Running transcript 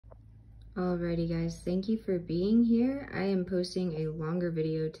Alrighty guys, thank you for being here. I am posting a longer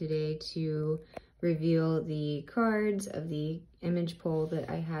video today to reveal the cards of the image poll that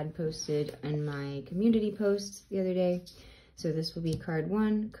I had posted in my community posts the other day. So this will be card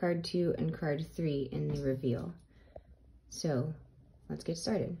 1, card 2, and card 3 in the reveal. So let's get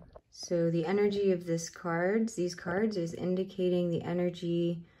started. So the energy of these cards is indicating the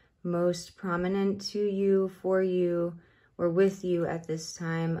energy most prominent to you, for you, or with you at this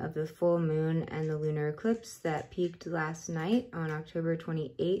time of the full moon and the lunar eclipse that peaked last night on October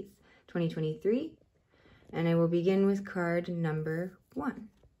 28th, 2023. And I will begin with card number 1.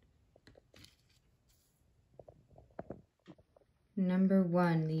 Number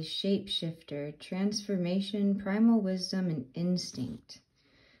 1, the shapeshifter, transformation, primal wisdom, and instinct.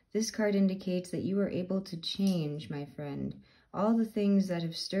 This card indicates that you are able to change, my friend. All the things that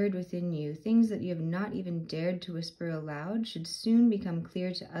have stirred within you, things that you have not even dared to whisper aloud, should soon become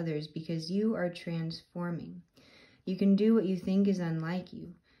clear to others because you are transforming. You can do what you think is unlike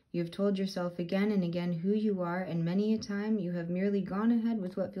you. You have told yourself again and again who you are, and many a time you have merely gone ahead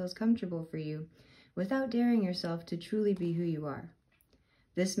with what feels comfortable for you, without daring yourself to truly be who you are.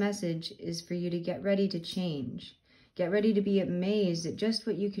 This message is for you to get ready to change. Get ready to be amazed at just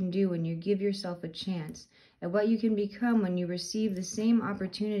what you can do when you give yourself a chance, at what you can become when you receive the same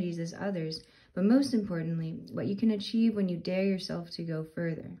opportunities as others, but most importantly, what you can achieve when you dare yourself to go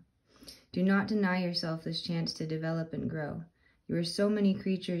further. Do not deny yourself this chance to develop and grow. You are so many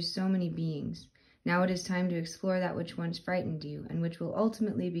creatures, so many beings. Now it is time to explore that which once frightened you, and which will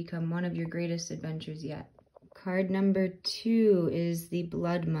ultimately become one of your greatest adventures yet. Card number 2 is the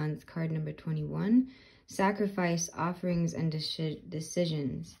Blood Month, card number 21, sacrifice, offerings, and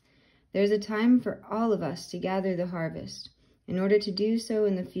decisions. There's a time for all of us to gather the harvest. In order to do so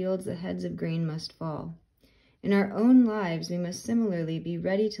in the fields, the heads of grain must fall. In our own lives, we must similarly be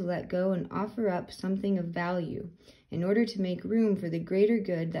ready to let go and offer up something of value in order to make room for the greater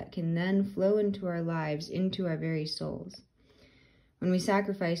good that can then flow into our lives, into our very souls. When we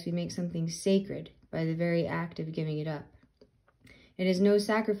sacrifice, we make something sacred by the very act of giving it up. It is no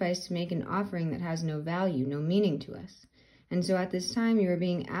sacrifice to make an offering that has no value, no meaning to us. And so at this time, you are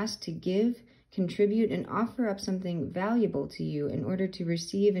being asked to give, contribute, and offer up something valuable to you in order to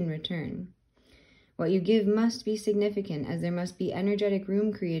receive in return. What you give must be significant, as there must be energetic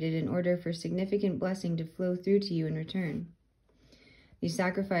room created in order for significant blessing to flow through to you in return. These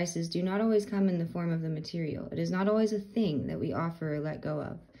sacrifices do not always come in the form of the material. It is not always a thing that we offer or let go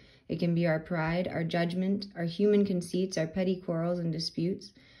of. It can be our pride, our judgment, our human conceits, our petty quarrels and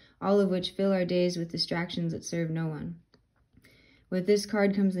disputes, all of which fill our days with distractions that serve no one. With this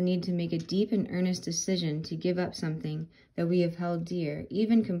card comes the need to make a deep and earnest decision to give up something that we have held dear,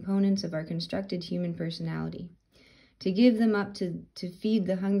 even components of our constructed human personality. To give them up to feed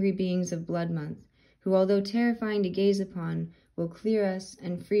the hungry beings of Blood Month, who, although terrifying to gaze upon, will clear us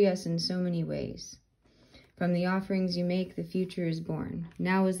and free us in so many ways. From the offerings you make, the future is born.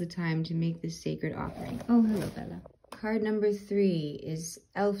 Now is the time to make this sacred offering. Oh, hello, Bella. Card number 3 is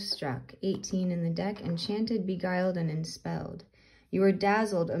Elf-struck, 18 in the deck, enchanted, beguiled, and enspelled. You are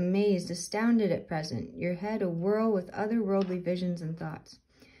dazzled, amazed, astounded at present, your head awhirl with otherworldly visions and thoughts.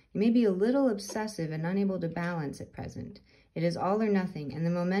 You may be a little obsessive and unable to balance at present. It is all or nothing, and the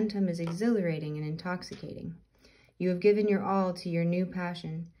momentum is exhilarating and intoxicating. You have given your all to your new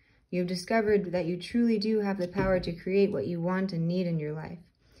passion. You have discovered that you truly do have the power to create what you want and need in your life.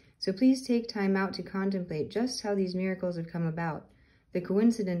 So please take time out to contemplate just how these miracles have come about, the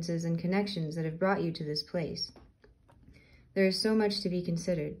coincidences and connections that have brought you to this place. There is so much to be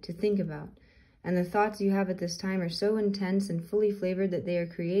considered, to think about, and the thoughts you have at this time are so intense and fully flavored that they are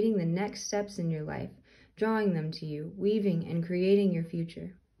creating the next steps in your life, drawing them to you, weaving and creating your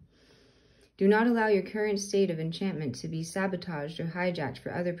future. Do not allow your current state of enchantment to be sabotaged or hijacked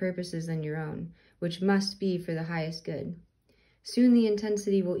for other purposes than your own, which must be for the highest good. Soon the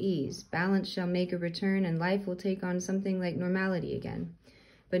intensity will ease, balance shall make a return, and life will take on something like normality again.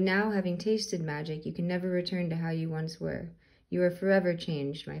 But now, having tasted magic, you can never return to how you once were. You are forever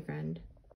changed, my friend.